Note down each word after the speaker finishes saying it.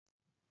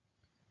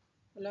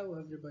Hello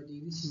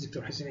everybody, this is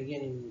Dr. Hassan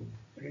again in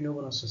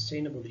Renewable and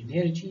Sustainable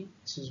Energy.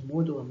 This is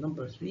module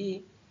number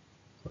 3.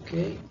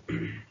 Okay,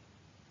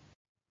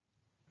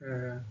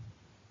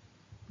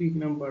 week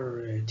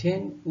number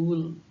 10. We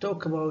will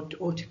talk about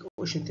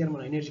ocean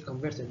thermal energy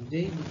converter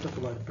today. We'll talk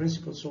about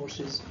principal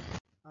sources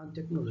and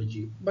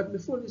technology. But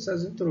before this,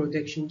 as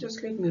introduction,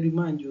 just let me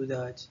remind you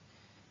that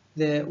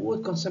the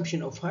world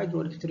consumption of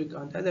hydroelectric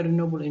and other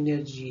renewable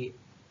energy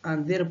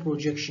and their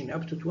projection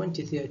up to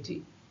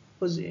 2030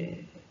 was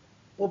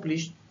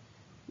published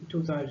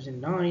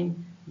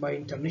 2009 by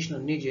International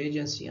Energy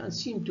Agency, and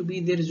seem to be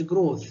there is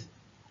growth,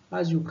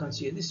 as you can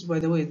see. This is, by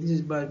the way, this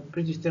is by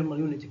British Thermal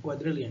Unit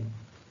Quadrillion,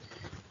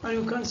 and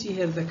you can see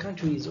here the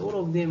countries, all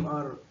of them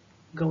are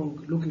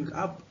looking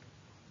up,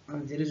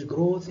 and there is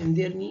growth in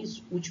their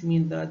needs, which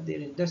means that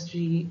their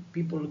industry,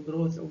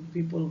 growth of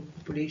people,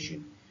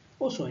 population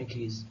also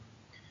increase.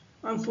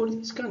 And for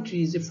these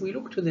countries, if we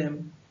look to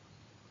them,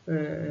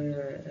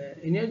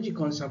 energy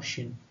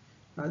consumption,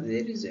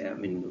 there is,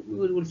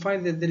 we will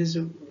find that there is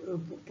a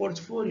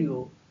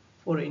portfolio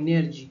for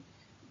energy,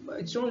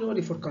 but it's not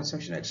only for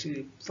consumption,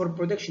 actually for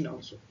production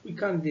also. We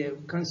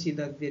can see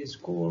that there is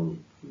coal,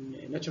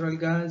 natural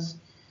gas,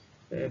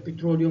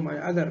 petroleum, and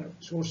other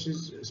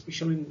sources,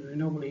 especially in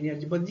renewable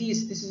energy. But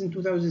this is in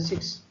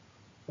 2006.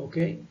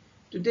 Okay,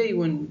 today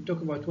when we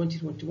talk about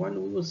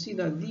 2021, we will see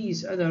that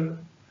these other,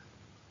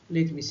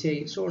 let me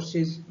say,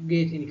 sources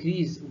get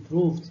increased,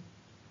 improved,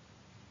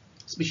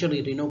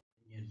 especially renewable.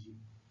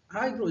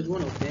 Hydro is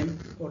one of them,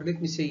 or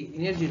let me say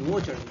energy in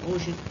water and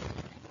ocean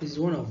is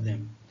one of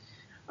them.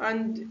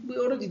 And we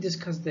already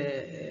discussed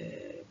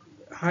the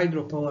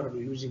hydropower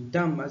using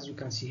dam, as you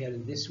can see here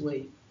in this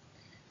way.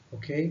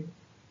 Okay,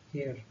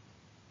 here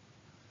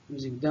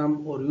using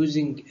dam or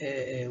using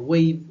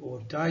wave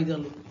or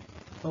tidal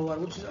power,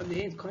 which is at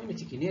the end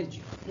kinetic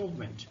energy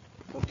movement.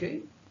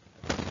 Okay,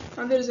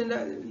 and there is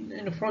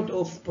in front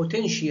of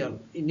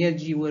potential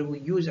energy, where we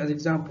use as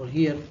example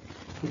here.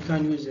 We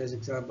can use as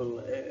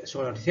example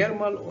solar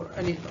thermal, or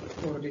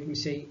let me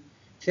say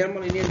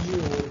thermal energy,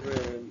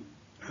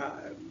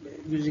 or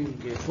using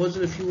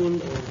fossil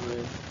fuel, or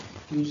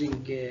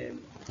using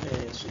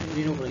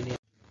renewable energy.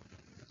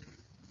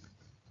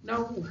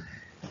 Now,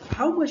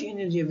 how much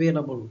energy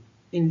available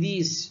in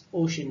these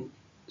ocean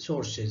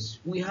sources?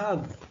 We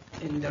have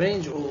in the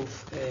range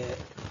of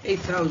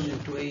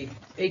 8,000 to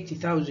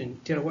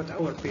 80,000 terawatt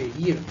hour per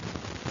year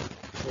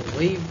for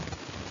wave.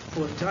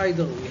 For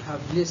tidal, we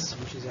have less,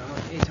 which is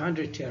around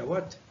 800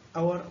 terawatt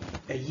hour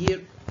a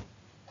year.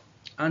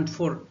 And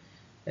for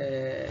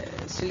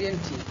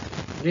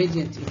salinity,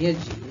 radiant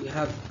energy, we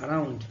have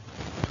around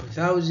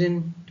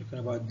 2,000, talking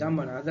about dam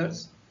and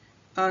others.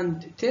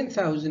 And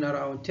 10,000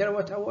 around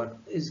terawatt hour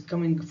is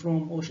coming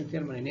from ocean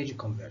thermal energy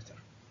converter.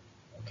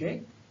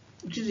 Okay,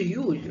 which is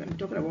huge. I'm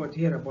talking about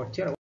here about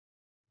terawatt.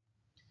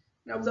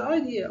 Now, the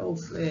idea of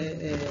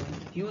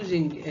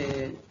using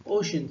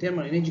ocean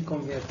thermal energy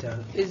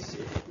converter is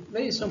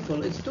very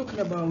simple. It's talking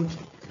about,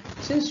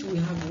 since we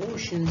have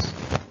oceans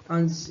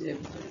and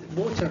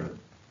water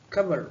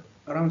cover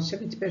around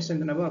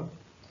 70% and above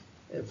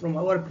from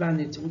our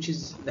planet, which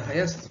is the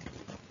highest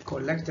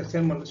collector,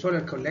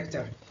 solar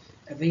collector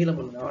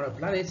available on our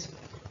planet,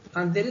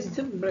 and there is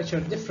temperature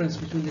difference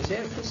between the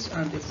surface,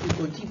 and if we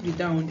go deeply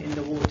down in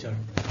the water,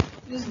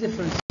 this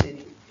difference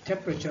in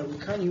temperature, we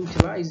can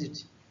utilize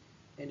it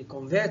in a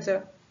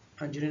converter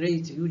and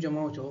generate a huge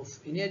amount of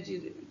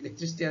energy,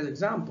 electricity as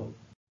example.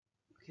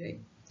 Okay,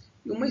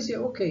 you may say,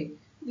 okay,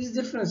 this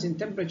difference in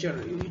temperature,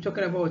 you're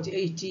talking about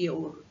 80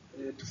 or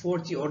to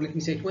 40, or let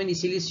me say 20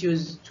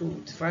 Celsius to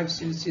 5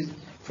 Celsius.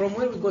 From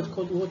where we got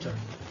cold water?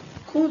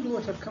 Cold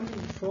water coming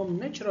from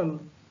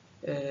natural,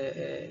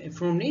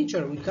 from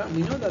nature. We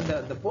know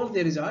that the pole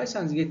there is ice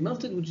and get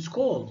melted, which is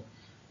cold,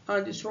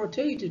 and it's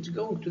rotated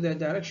going to the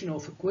direction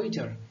of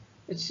equator.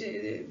 It's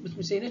let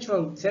me say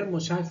natural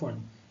thermosiphon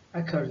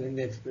occurs in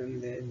the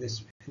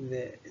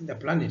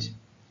planet.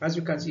 As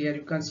you can see here,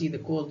 you can see the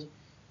cold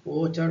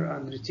water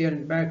and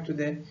return back to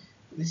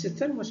this is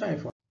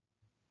thermosiphon.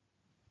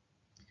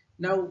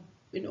 Now,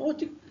 in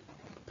Arctic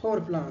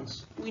power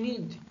plants, we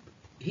need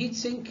heat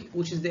sink,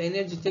 which is the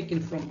energy taken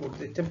from, or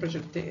the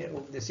temperature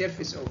of the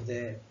surface of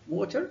the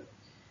water,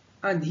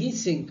 and heat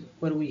sink,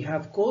 where we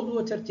have cold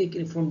water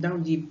taken from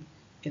down deep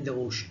in the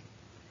ocean.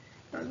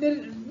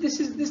 This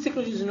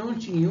technology is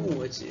not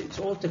new. It's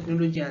old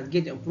technology and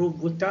get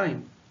improved with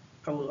time.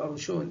 I will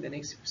show in the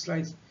next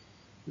slides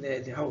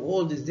how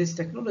old is this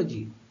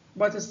technology.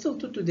 But still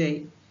to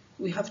today,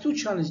 we have two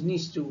challenges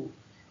needs to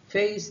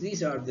face.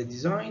 These are the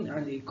design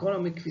and the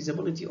economic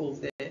feasibility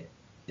of the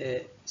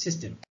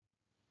system.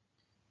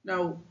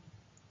 Now,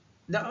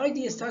 the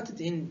idea started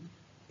in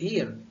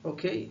here.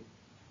 Okay,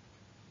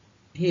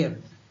 here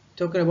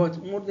talking about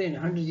more than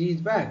 100 years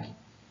back,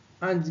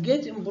 and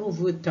get improved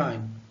with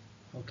time.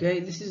 Okay,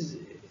 this is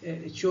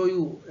show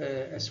you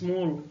a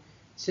small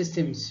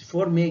systems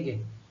 4 mega.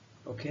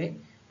 Okay,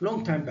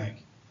 long time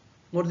back,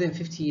 more than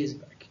 50 years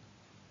back,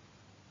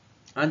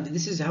 and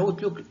this is how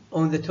it looked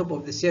on the top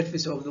of the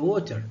surface of the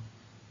water.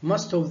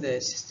 Most of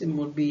the system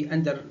will be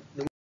under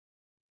the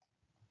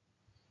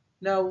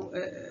Now,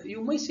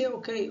 you may say,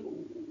 okay,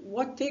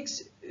 what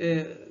takes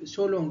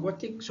so long? What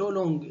takes so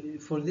long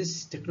for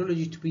this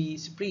technology to be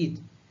spread?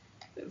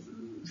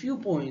 Few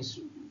points.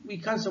 We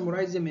can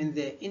summarize them in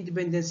the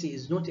independency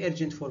is not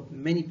urgent for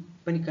many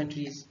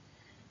countries.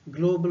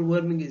 Global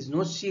warming is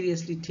not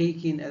seriously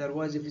taken.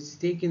 Otherwise, if it's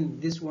taken,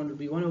 this one will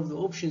be one of the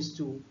options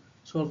to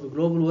solve the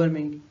global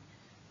warming.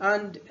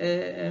 And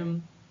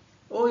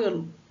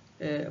oil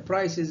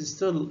prices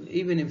still,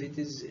 even if it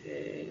is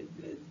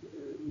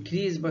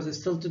increased, but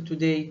still to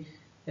today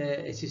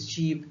it is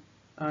cheap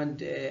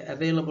and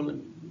available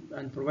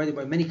and provided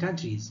by many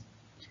countries.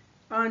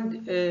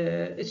 And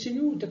it's a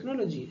new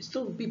technology.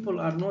 Still, people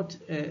are not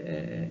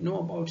know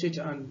about it,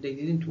 and they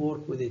didn't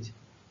work with it.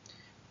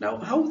 Now,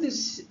 how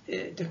this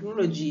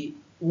technology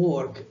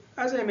work?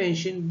 As I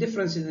mentioned,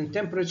 differences in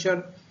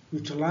temperature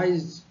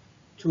utilized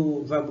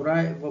to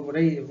vaporize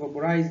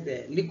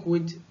the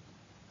liquid,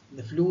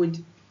 the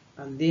fluid,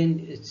 and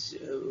then it's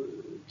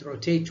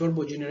rotate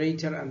turbo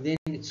generator, and then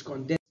it's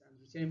condensed and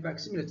returned back,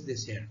 similar to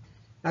this here.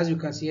 As you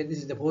can see here, this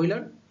is the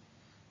boiler,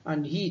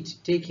 and heat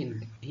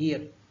taken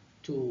here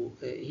to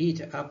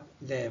heat up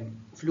the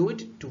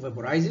fluid to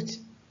vaporize it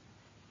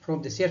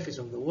from the surface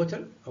of the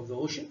water of the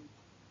ocean.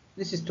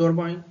 This is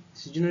turbine,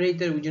 this is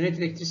generator, we generate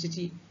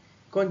electricity.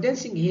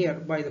 Condensing here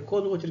by the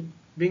cold water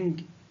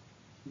bring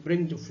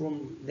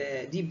from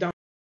the deep down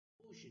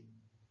ocean.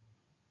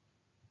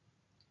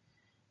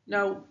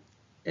 Now,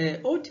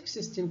 OTIC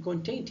system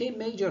contains 10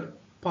 major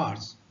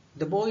parts: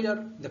 the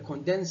boiler, the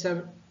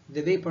condenser,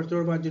 the vapor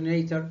turbine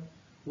generator,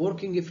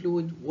 working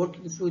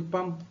fluid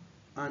pump,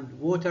 and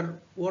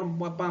warm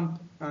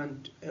pump,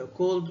 and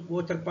cold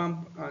water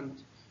pump,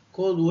 and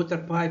cold water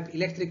pipe,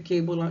 electric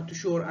cable to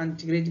shore, and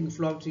integrating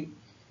floating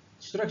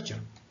structure.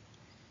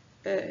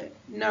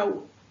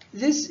 Now,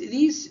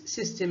 these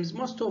systems,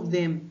 most of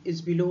them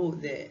is below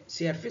the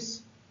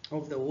surface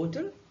of the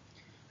water,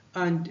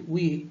 and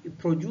we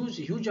produce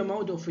a huge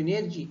amount of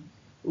energy.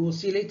 We will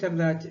see later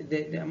that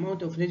the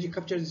amount of energy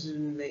captured is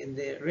in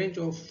the range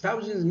of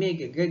thousands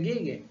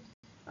giga,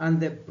 and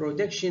the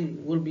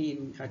production will be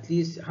in at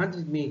least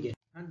hundreds mega.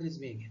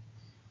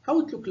 How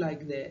it look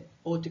like the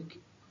OTIC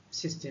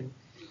system?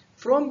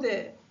 From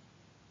the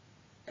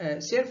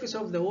surface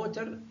of the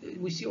water,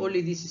 we see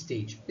only this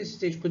stage. This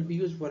stage could be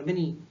used for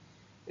many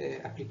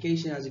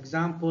applications. As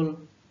example,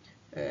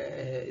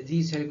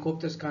 these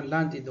helicopters can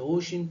land in the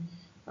ocean.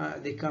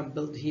 They can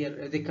build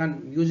here. They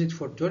can use it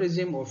for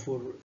tourism or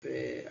for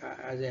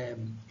as a,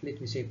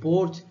 let me say,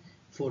 port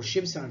for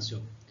ships and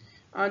so.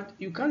 And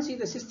you can see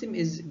the system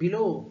is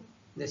below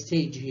the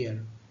stage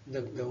here,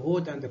 the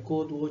hot and the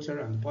cold water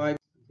and pipe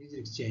heat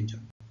exchanger.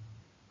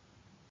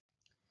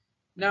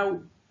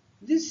 Now,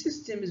 this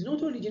system is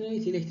not only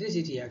generating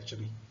electricity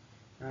actually,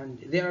 and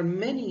there are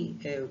many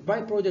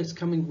byproducts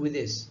coming with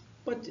this.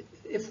 But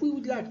if we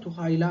would like to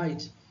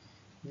highlight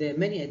the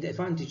many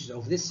advantages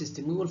of this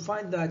system, we will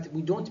find that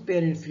we don't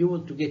burn fuel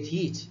to get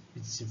heat.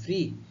 It's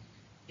free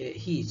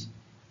heat,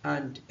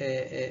 and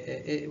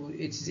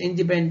it's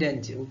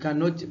independent.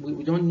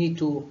 We don't need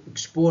to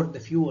export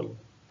the fuel.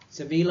 It's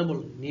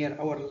available near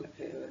our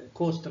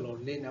coastal or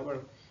near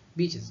our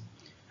beaches.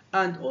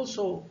 And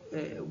also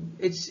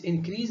it's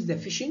increased the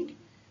fishing,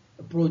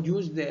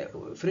 produce the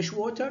fresh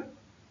water.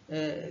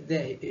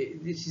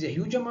 This is a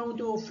huge amount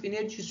of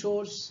energy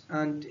source,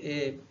 and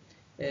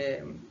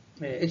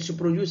it's to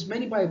produce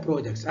many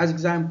byproducts. As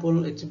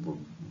example, it's to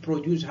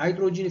produce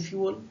hydrogen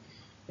fuel,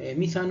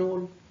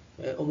 methanol,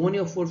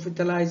 ammonia for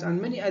fertilizer,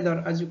 and many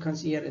other, as you can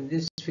see here in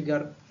this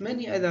figure,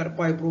 many other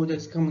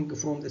byproducts coming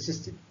from the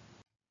system.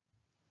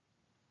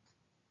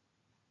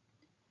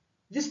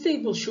 This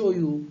table shows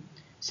you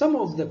some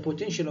of the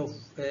potential of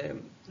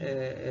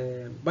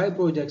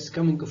byproducts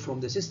coming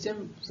from the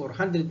system for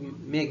 100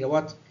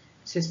 megawatt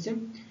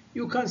system.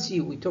 You can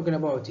see we're talking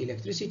about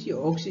electricity,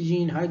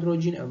 oxygen,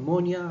 hydrogen,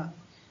 ammonia,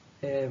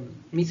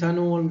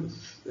 methanol,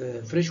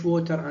 fresh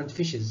water, and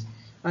fishes.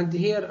 And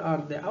here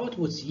are the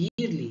outputs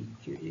yearly.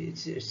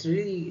 It's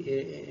really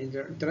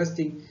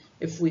interesting.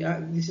 If we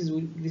this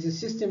is a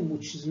system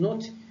which is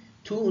not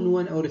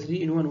 2-in-1 or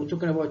 3-in-1. We're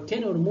talking about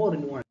 10 or more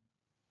in one.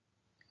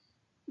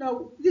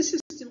 Now, this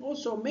system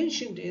also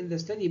mentioned in the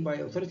study by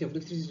Authority of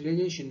Electricity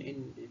Regulation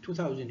in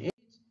 2008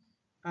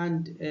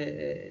 and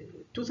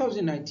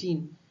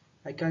 2019.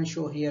 I can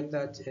show here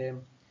that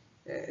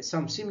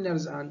some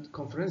seminars and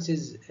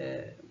conferences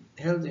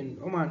held in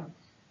Oman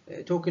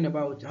talking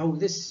about how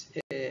this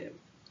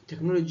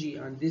technology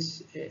and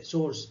this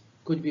source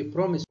could be a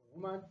promise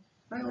for Oman.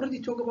 I already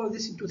talked about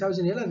this in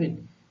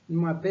 2011 in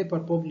my paper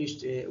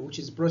published, which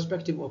is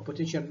Prospective of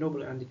Potential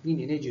Renewable and Clean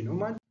Energy in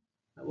Oman,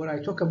 where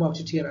I talk about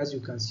it here, as you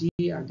can see,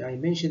 and I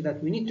mentioned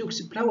that we need to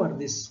explore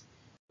this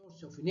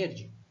source of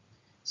energy.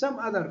 Some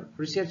other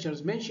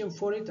researchers mention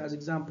for it, as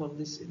example,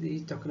 this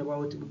is talking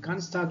about we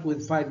can start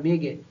with 5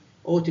 mega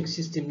OTIC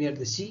system near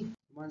the sea,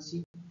 Oman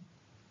Sea.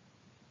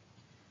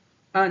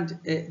 And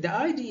the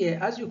idea,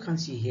 as you can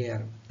see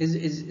here,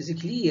 is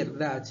clear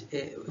that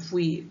if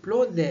we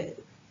plot the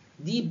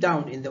deep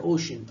down in the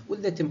ocean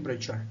with the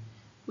temperature,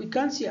 we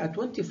can see at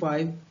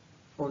 25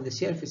 on the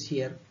surface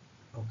here,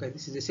 okay,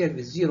 this is the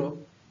surface 0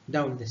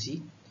 down the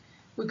sea,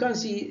 we can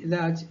see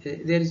that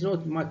there is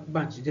not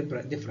much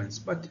difference.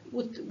 But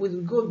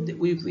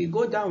if we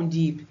go down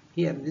deep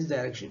here in this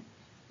direction,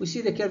 we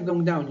see the curve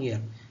going down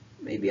here.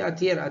 Maybe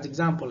at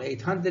example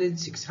 800,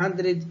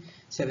 600,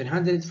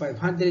 700,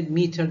 500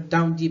 meter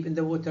down deep in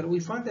the water, we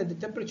find that the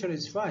temperature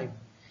is 5.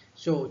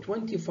 So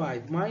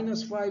 25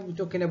 minus 5, we're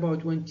talking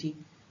about 20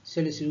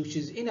 Celsius, which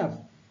is enough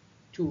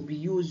to be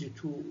used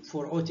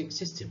for otic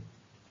system.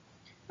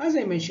 As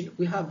I mentioned,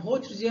 we have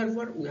hot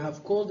reservoir, we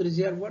have cold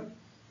reservoir.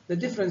 The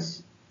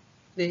difference,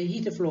 the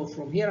heat flow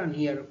from here and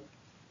here,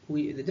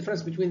 the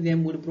difference between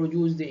them will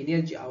produce the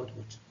energy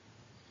output.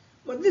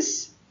 But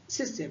this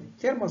system,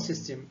 thermal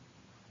system,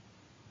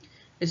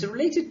 is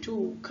related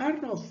to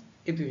Carnot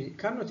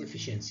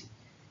efficiency.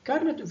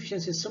 Carnot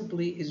efficiency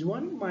simply is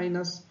 1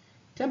 minus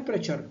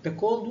temperature, the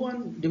cold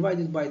one,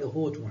 divided by the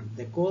hot one,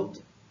 the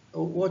cold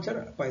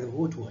water by the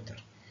hot water,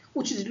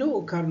 which is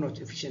low Carnot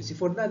efficiency.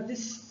 For that,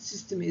 this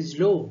system is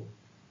low.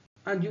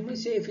 And you may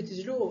say, if it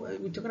is low,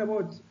 we're talking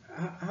about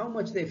how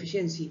much the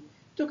efficiency?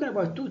 Talking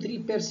about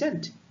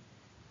 2-3%.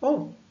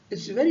 Oh,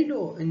 it's very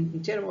low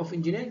in terms of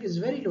engineering. It's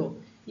very low.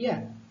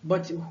 Yeah,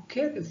 but who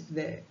cares if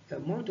the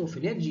amount of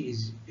energy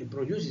it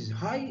produces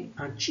high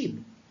and cheap?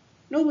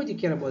 Nobody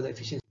cares about the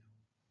efficiency.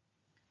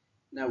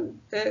 Now,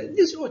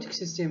 this otic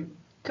system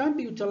can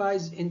be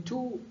utilized in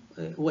two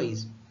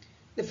ways.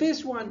 The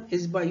first one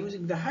is by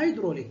using the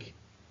hydraulic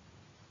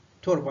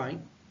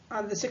turbine,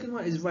 and the second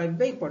one is by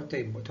vapor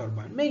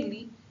turbine.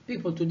 Mainly,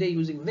 people today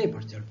using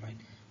vapor turbine.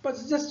 But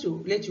just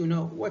to let you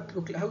know how it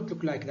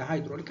looks like the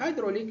hydraulic.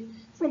 Hydraulic,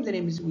 from the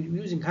name is we're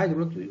using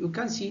hydraulic. You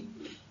can see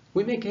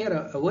we make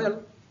here a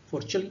well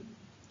for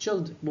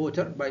chilled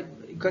water.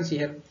 You can see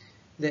here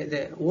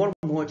the warm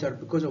water,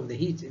 because of the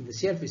heat in the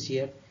surface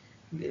here,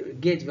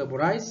 get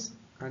vaporized,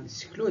 and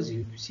it's closed.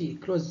 You see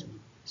closed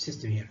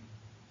system here.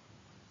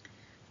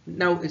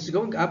 Now it's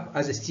going up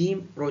as a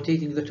steam,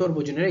 rotating the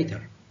turbo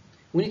generator.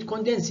 We need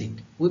condensing.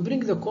 We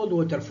bring the cold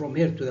water from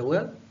here to the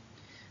well,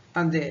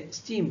 and the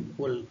steam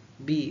will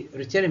be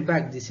returned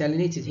back,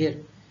 desalinated here,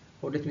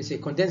 or let me say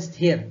condensed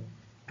here,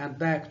 and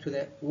back to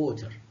the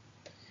water.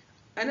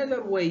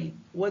 Another way,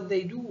 what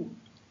they do,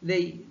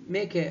 they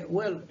make a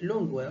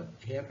long well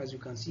here, as you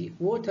can see,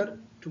 water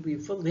to be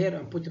filled here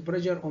and put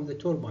pressure on the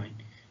turbine.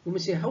 You may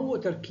say how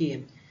water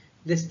came.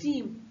 The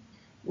steam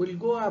will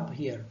go up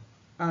here,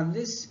 and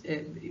this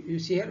you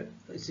see here,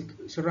 it's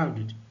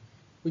surrounded.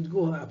 Would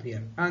go up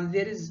here, and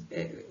there is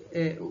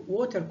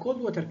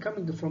cold water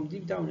coming from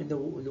deep down in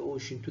the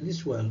ocean to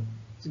this well.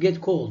 It gets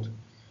cold.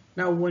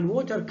 Now when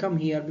water come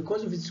here,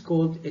 because of it's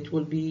cold, it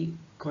will be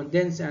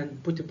condensed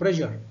and put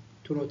pressure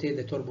to rotate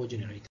the turbo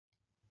generator.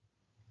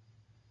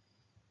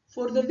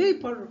 For the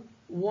vapor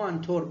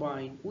one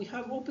turbine, we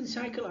have open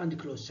cycle and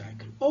closed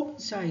cycle. Open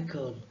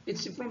cycle,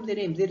 it's from the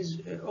name, there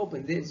is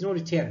open, there is no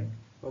return.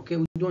 Okay,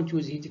 we don't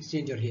use heat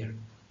exchanger here.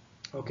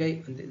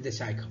 Okay, in the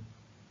cycle.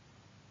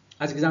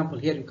 As example,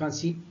 here you can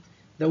see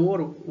the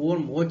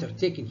warm water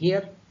taken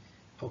here.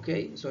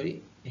 Okay,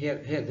 sorry,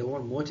 here the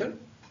warm water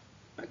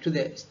to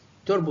the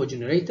turbo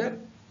generator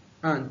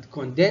and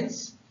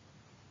condense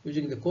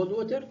using the cold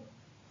water,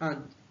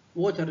 and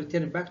water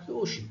return back to the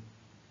ocean.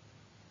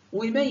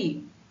 We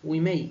may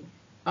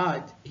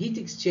add heat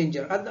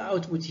exchanger at the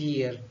output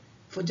here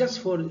for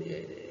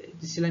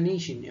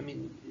desalination. I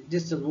mean,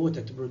 distilled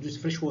water to produce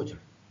fresh water.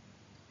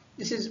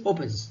 This is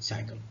open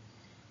cycle.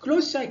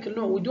 Closed cycle,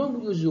 no, we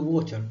don't use the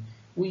water.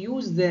 We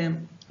use the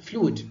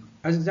fluid,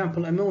 as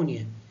example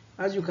ammonia.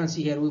 As you can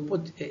see here, we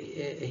put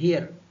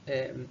here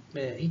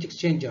heat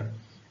exchanger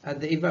at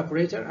the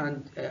evaporator,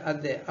 and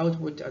at the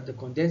output at the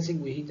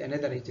condensing we heat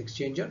another heat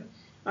exchanger,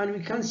 and we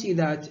can see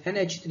that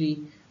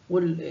NH3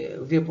 will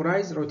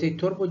vaporize, rotate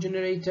turbo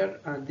generator,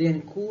 and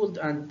then cooled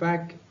and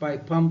back by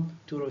pump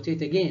to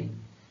rotate again.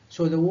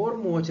 So the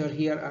warm water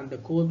here and the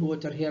cold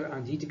water here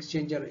and heat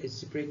exchanger is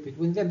separate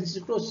between them. This is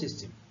a closed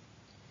system.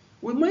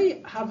 We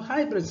may have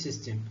hybrid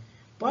system.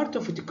 Part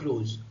of it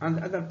closed and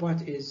the other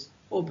part is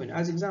open.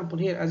 As example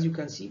here, as you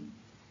can see,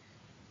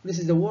 this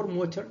is the warm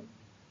water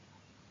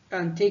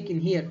and taken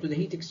here to the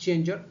heat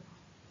exchanger.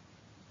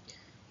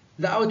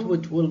 The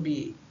output will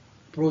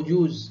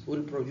produce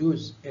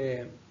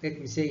let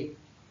me say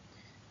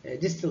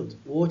distilled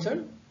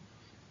water,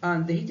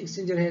 and the heat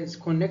exchanger here is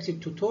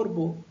connected to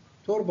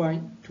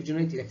turbine to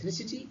generate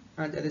electricity,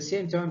 and at the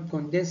same time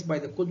condensed by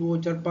the cold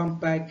water pump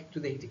back to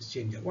the heat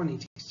exchanger. One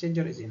heat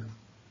exchanger is enough.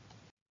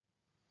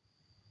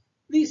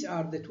 These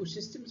are the two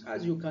systems.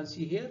 As you can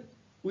see here,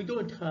 we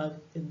don't have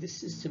in this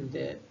system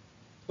the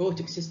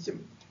otic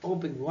system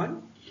open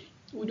one.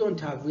 We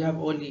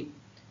have only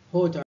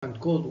hot and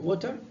cold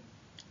water,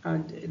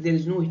 and there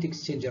is no heat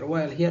exchanger,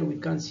 while here we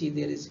can see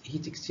there is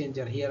heat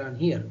exchanger here and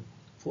here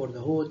for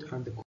the hot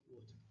and the cold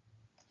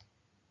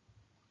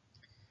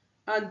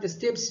water. And the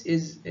steps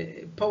is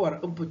power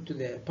input to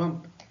the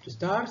pump to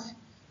start,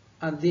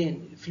 and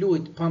then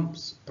fluid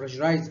pumps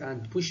pressurize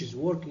and pushes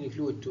working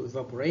fluid to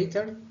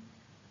evaporator,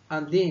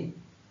 and then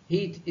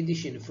heat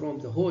addition from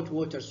the hot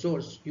water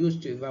source used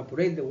to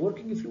evaporate the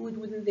working fluid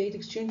within the heat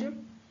exchanger,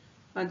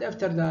 and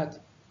after that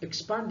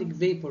expanding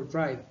vapor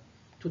drive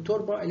to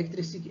turbo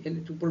electricity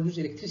to produce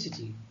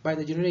electricity by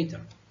the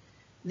generator.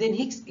 Then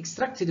heat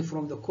extracted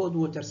from the cold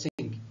water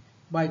sink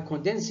by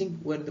condensing,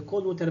 where the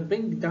cold water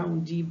bring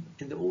down deep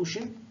in the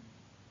ocean,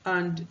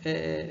 and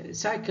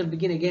cycle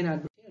begin again and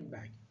return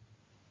back.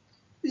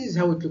 This is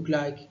how it look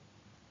like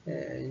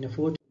in a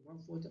photo, one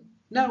photo.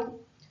 Now,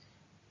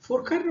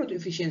 for Carnot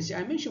efficiency,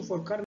 I mentioned for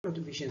Carnot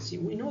efficiency,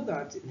 we know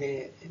that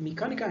the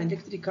mechanical and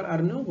electrical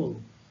are noble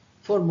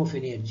form of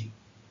energy,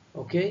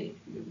 okay?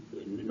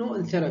 No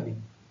enthalpy,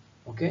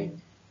 okay?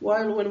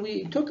 While when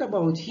we talk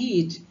about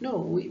heat,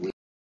 no,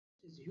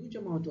 there's a huge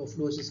amount of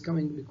losses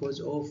coming because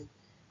of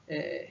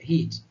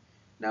heat.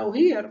 Now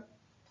here,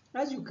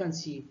 as you can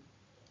see,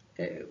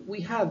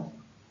 we have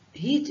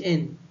heat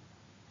in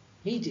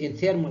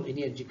thermal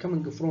energy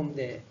coming from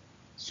the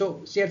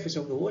surface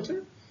of the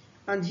water,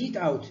 and heat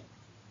out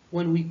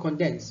when we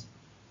condense,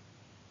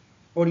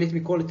 or let me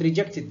call it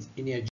rejected energy.